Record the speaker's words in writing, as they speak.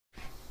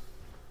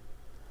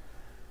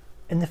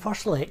In the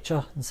first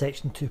lecture, in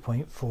section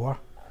 2.4,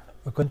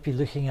 we're going to be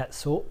looking at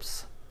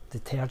soaps,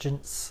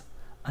 detergents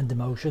and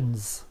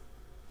emulsions.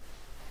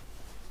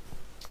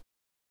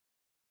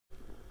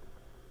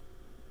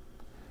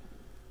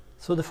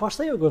 So the first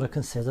thing we're going to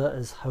consider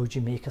is how do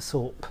you make a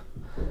soap?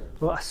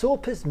 Well, a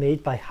soap is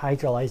made by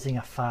hydrolyzing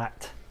a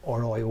fat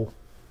or oil.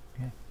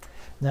 Okay.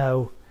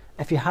 Now,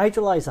 if you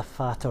hydrolyze a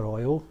fat or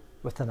oil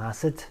with an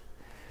acid,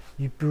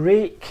 you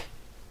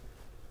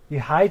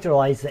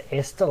hydrolyze the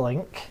ester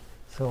link.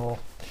 So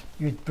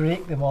you'd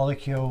break the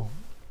molecule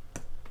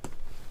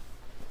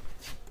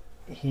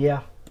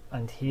here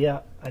and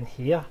here and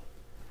here,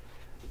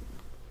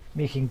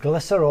 making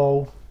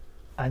glycerol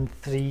and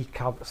 3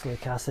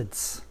 carboxylic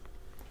acids.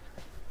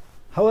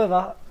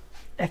 However,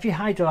 if you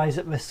hydrolyze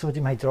it with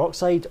sodium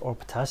hydroxide or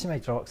potassium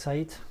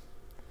hydroxide,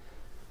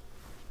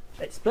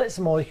 it splits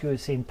the molecule in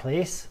the same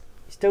place.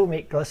 You still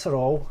make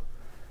glycerol,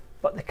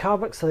 but the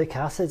carboxylic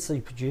acids that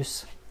you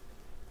produce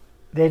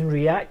then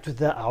react with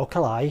the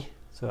alkali,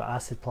 so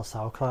acid plus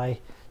alkali,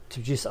 to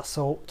produce a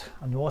salt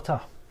and water.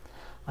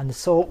 And the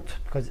salt,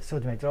 because it's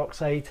sodium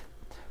hydroxide,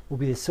 will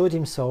be the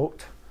sodium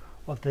salt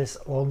of this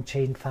long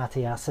chain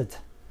fatty acid.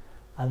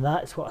 And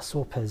that's what a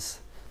soap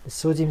is, the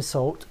sodium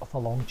salt of a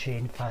long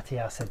chain fatty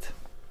acid.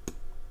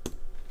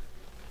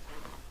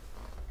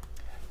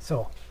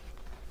 So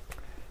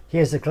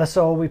here's the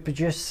glycerol we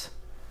produce,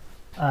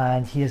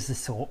 and here's the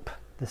soap,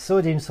 the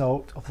sodium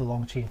salt of the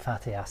long chain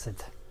fatty acid.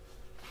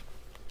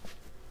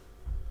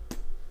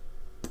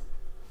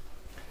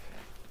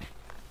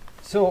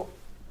 So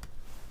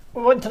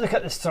we want to look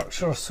at the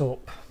structure of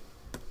soap.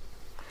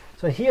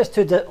 So here's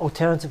two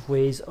alternative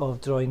ways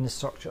of drawing the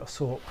structure of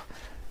soap.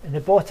 In the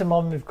bottom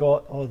one we've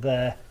got all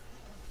the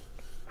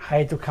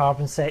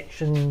hydrocarbon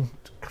section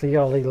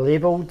clearly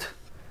labelled,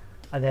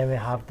 and then we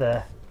have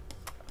the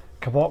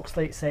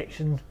carboxylate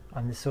section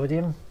and the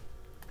sodium.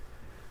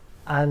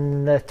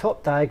 And the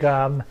top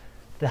diagram,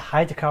 the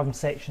hydrocarbon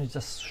section is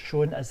just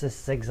shown as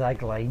this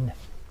zigzag line.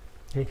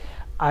 Okay.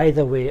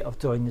 Either way of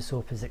drawing the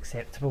soap is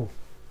acceptable.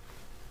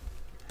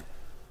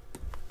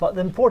 But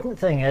the important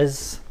thing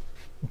is,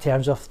 in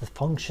terms of the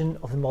function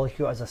of the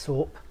molecule as a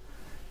soap,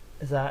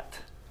 is that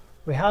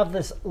we have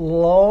this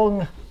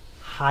long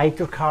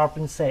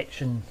hydrocarbon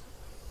section.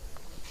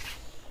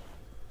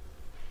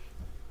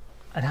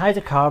 And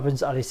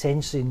hydrocarbons are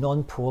essentially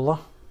non-polar,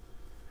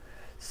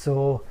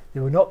 so they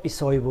will not be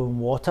soluble in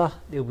water,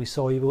 they will be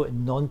soluble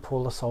in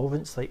non-polar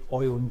solvents like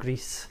oil and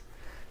grease.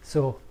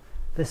 So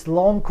this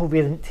long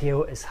covalent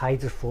tail is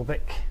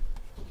hydrophobic.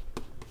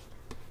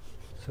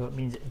 So it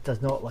means it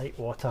does not like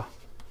water.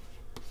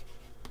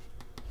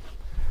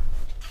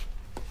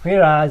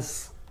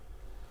 Whereas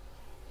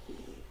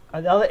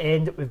at the other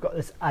end we've got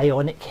this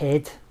ionic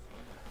head,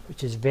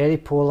 which is very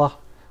polar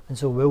and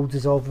so will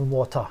dissolve in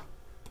water.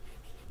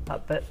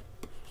 That bit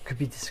could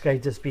be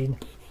described as being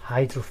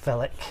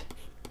hydrophilic.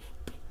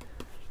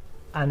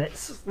 And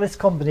it's this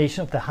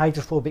combination of the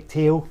hydrophobic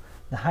tail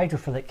and the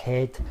hydrophilic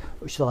head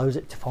which allows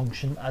it to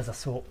function as a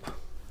soap.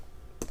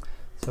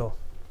 So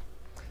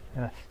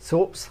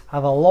soaps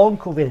have a long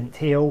covalent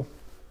tail,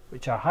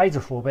 which are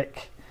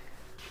hydrophobic,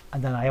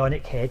 and an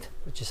ionic head,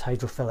 which is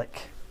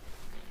hydrophilic.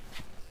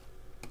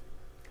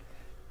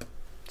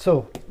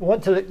 So we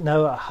want to look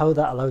now at how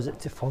that allows it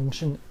to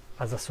function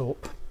as a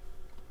soap.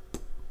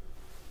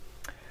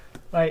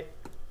 Right,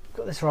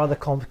 got this rather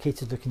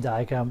complicated looking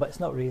diagram, but it's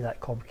not really that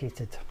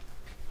complicated.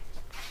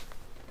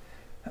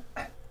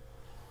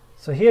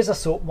 So here's a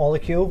soap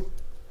molecule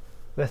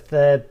with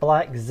the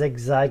black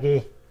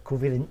zigzaggy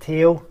covalent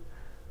tail,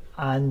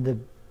 and the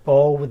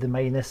ball with the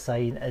minus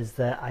sign is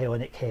the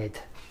ionic head.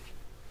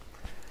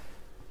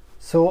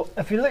 So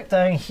if you look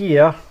down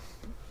here,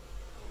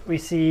 we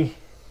see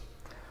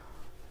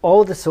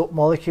all the soap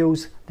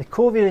molecules. The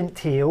covalent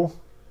tail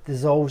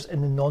dissolves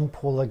in the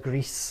non-polar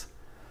grease,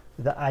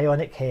 with the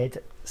ionic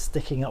head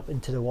sticking up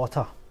into the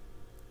water.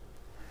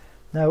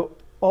 Now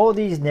all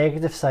these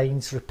negative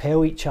signs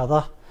repel each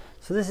other,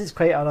 so this is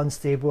quite an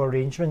unstable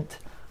arrangement,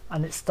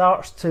 and it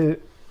starts to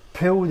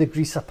pull the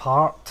grease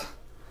apart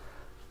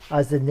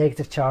as the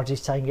negative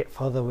charges try and get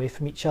further away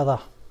from each other,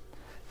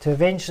 to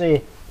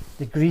eventually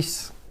the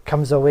grease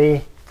comes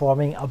away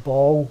forming a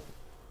ball.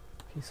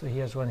 Okay, so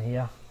here's one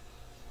here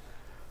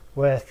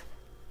with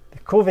the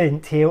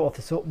covalent tail of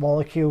the soap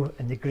molecule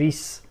in the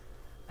grease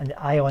and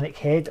the ionic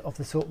head of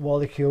the soap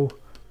molecule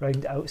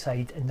round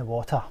outside in the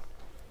water.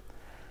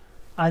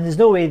 And there's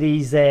no way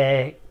these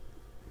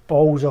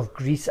balls of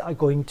grease are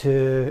going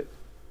to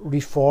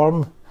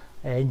reform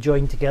and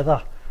join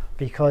together,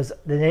 because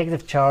the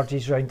negative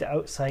charges round the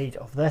outside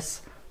of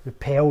this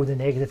repel the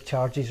negative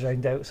charges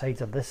round the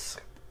outside of this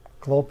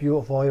globule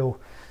of oil,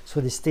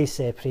 so they stay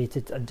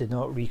separated and do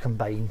not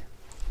recombine.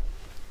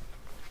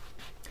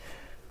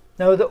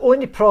 Now the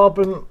only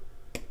problem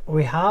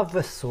we have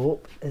with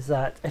soap is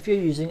that if you're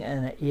using it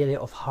in an area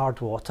of hard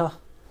water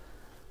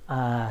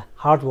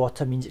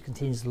means it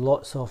contains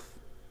lots of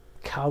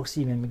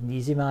calcium and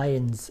magnesium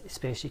ions,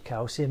 especially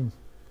calcium,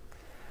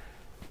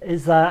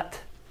 is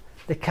that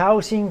the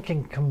calcium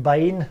can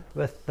combine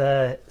with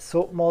the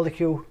soap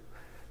molecule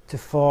to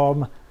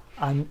form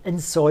an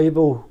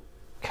insoluble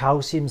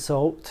calcium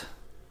salt,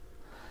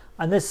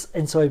 and this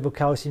insoluble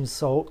calcium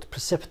salt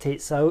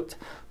precipitates out,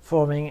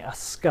 forming a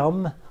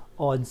scum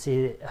on,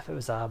 say, if it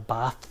was a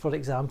bath for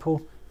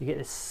example, you get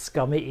this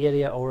scummy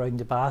area all around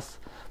the bath.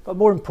 But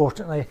more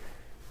importantly,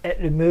 it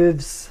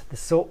removes the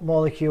soap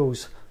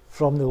molecules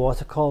from the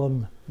water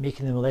column,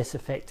 making them less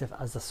effective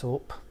as a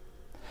soap.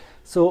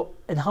 So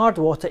in hard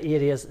water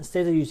areas,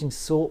 instead of using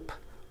soap,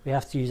 we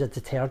have to use a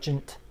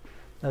detergent.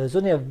 Now there's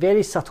only a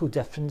very subtle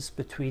difference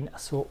between a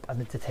soap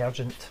and a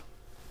detergent.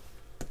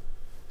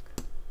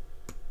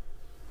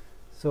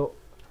 So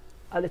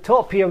at the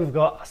top here we've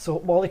got a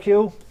soap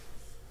molecule,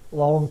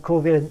 long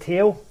covalent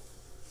tail,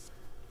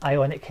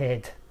 ionic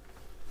head.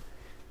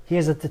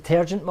 Here's a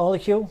detergent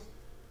molecule,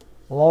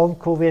 long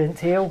covalent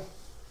tail,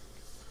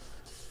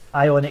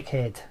 ionic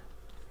head.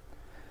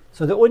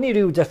 So the only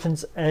real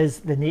difference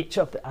is the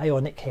nature of the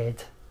ionic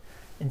head.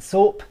 In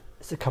soap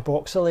it's a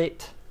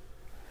carboxylate,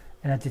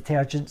 in a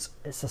detergent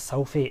it's a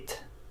sulfate.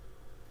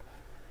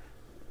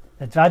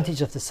 The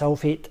advantage of the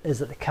sulfate is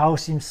that the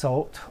calcium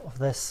salt of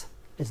this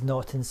is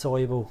not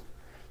insoluble,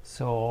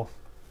 so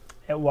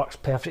it works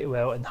perfectly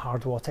well in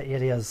hard water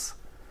areas.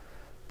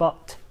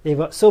 But they've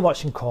got so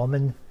much in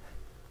common.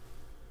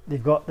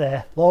 They've got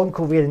the long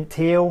covalent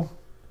tail,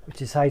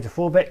 which is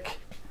hydrophobic,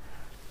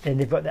 then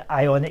they've got the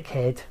ionic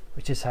head,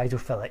 which is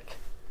hydrophilic.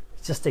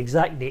 It's just the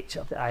exact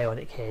nature of the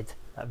ionic head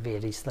that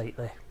varies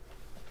slightly.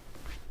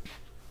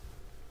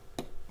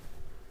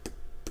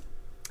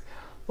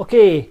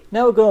 Okay,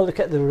 now we're going to look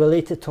at the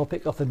related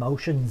topic of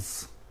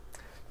emulsions.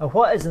 Now,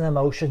 what is an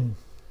emulsion?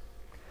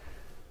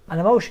 An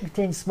emulsion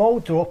contains small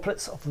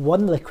droplets of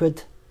one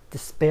liquid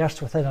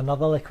dispersed within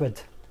another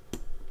liquid.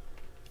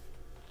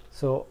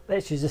 So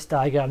let's use this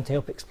diagram to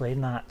help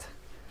explain that.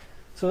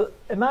 So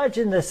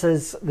imagine this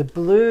is, the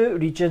blue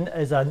region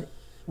is an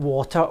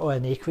water or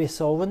an aqueous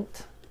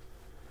solvent,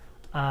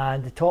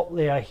 and the top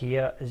layer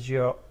here is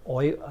your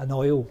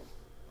oil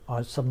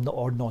or some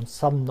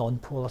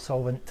non-polar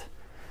solvent.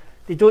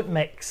 They don't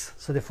mix,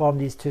 so they form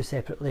these two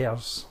separate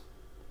layers.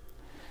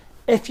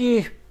 If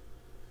you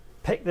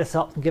pick this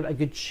up and give it a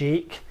good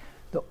shake,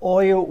 the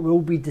oil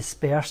will be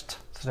dispersed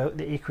throughout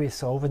the aqueous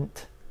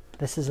solvent.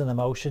 This is an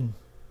emulsion.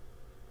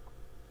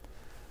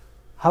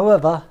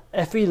 However,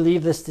 if we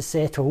leave this to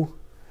settle,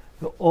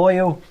 the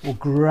oil will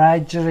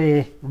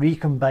gradually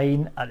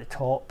recombine at the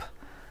top,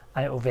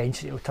 and it will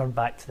eventually turn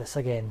back to this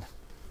again.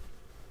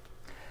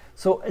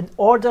 So in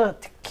order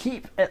to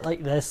keep it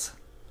like this,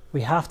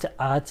 we have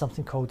to add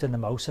something called an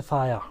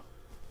emulsifier.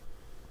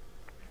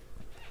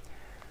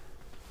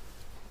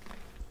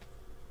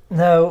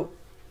 Now,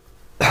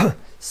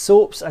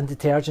 soaps and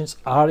detergents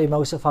are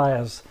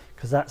emulsifiers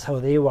because that's how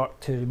they work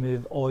to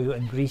remove oil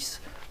and grease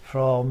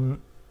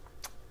from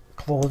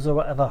clothes or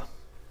whatever.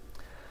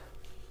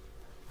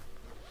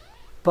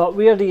 But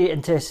we're really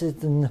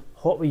interested in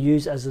what we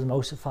use as an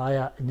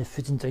emulsifier in the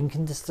food and drink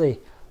industry.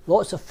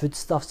 Lots of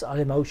foodstuffs are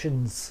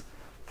emulsions.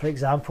 For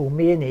example,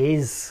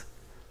 mayonnaise.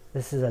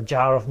 This is a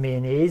jar of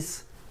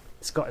mayonnaise.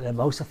 It's got an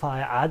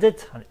emulsifier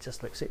added and it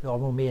just looks like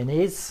normal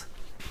mayonnaise.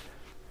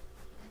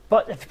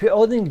 But if you put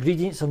all the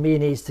ingredients of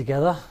mayonnaise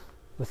together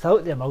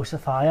without the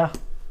emulsifier,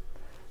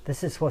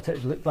 this is what it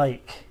would look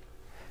like.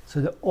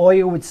 So the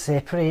oil would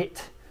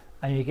separate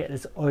and you get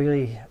this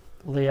oily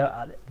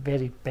layer,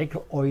 very big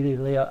oily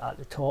layer at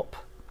the top,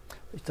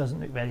 which doesn't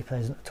look very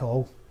pleasant at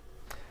all.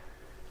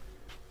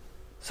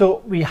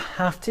 So we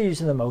have to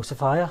use an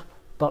emulsifier,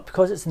 but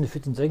because it's in the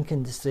food and drink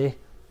industry,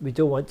 we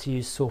don't want to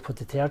use soap or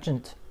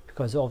detergent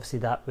because obviously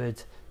that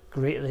would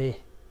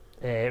greatly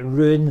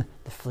ruin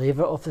the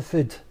flavour of the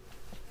food.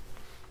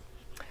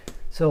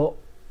 So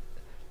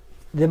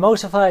the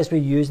emulsifiers we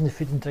use in the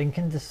food and drink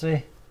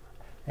industry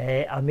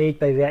are made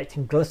by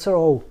reacting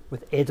glycerol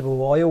with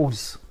edible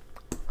oils.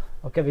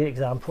 I'll give you an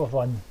example of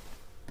one.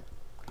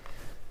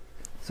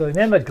 So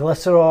remember,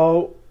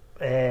 glycerol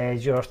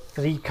is your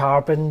 3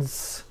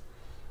 carbons,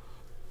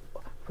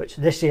 which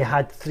initially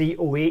had 3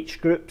 OH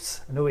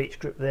groups, an OH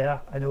group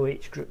there, an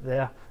OH group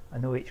there,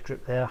 an OH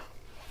group there.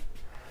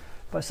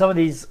 But some of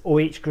these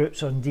OH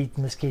groups, or indeed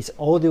in this case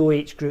all the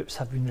OH groups,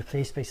 have been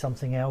replaced by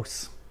something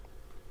else.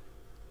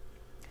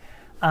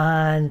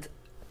 And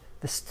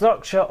the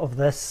structure of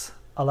this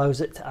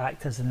allows it to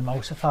act as an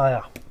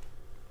emulsifier.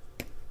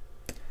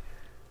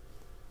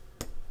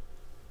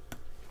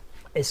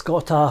 It's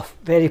got a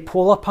very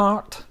polar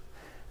part.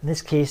 In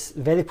this case,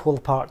 the very polar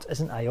part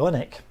isn't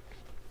ionic,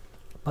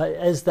 but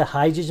it is the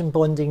hydrogen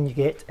bonding you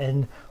get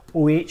in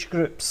OH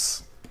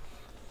groups.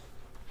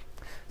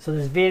 So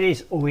there's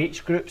various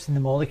OH groups in the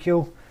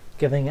molecule,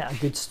 giving it a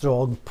good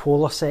strong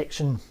polar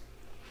section.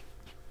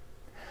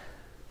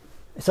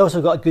 It's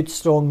also got a good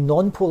strong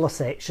non-polar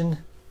section.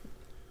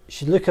 You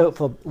should look out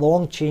for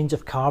long chains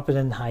of carbon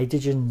and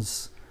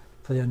hydrogens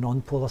for your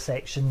non-polar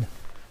section,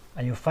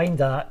 and you'll find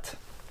that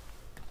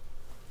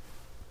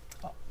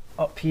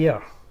up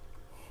here.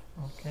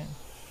 Okay.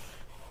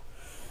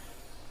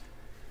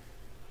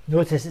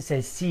 Notice it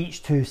says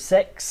CH2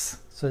 6,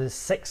 so there's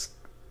 6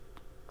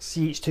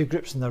 CH2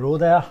 groups in a row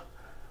there,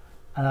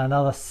 and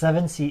another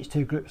 7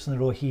 CH2 groups in a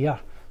row here.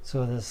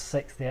 So there's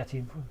 6,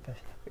 13,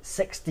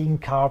 16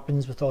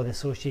 carbons with all the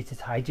associated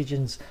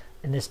hydrogens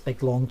in this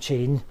big long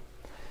chain.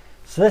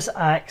 So this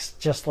acts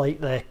just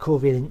like the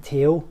covalent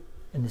tail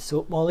in the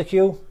soap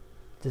molecule,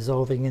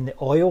 dissolving in the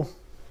oil,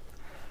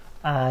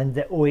 and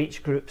the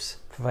OH groups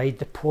provide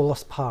the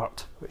porous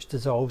part which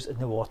dissolves in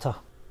the water.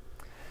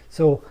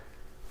 So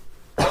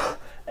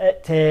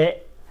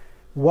it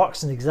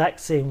works in the exact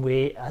same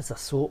way as a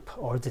soap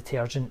or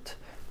detergent,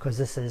 because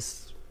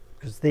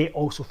they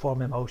also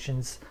form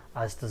emulsions,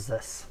 as does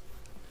this.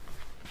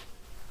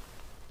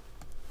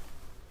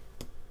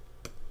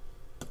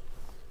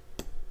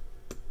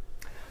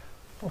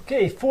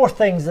 Okay, 4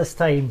 things this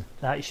time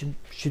that you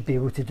should be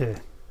able to do.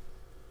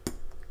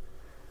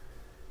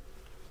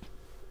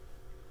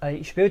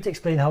 You should be able to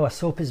explain how a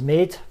soap is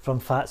made from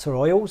fats or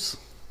oils.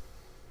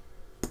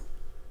 You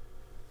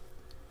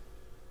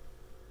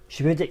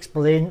should be able to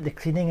explain the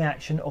cleaning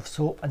action of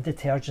soap and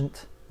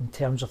detergent in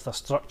terms of their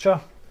structure.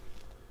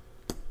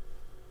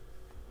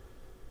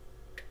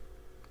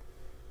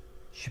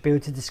 You should be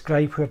able to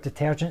describe where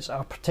detergents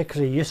are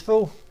particularly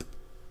useful.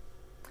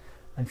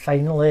 And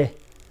finally,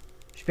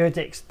 you should be able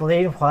to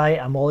explain why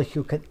a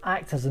molecule can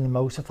act as an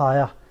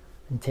emulsifier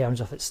in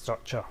terms of its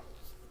structure.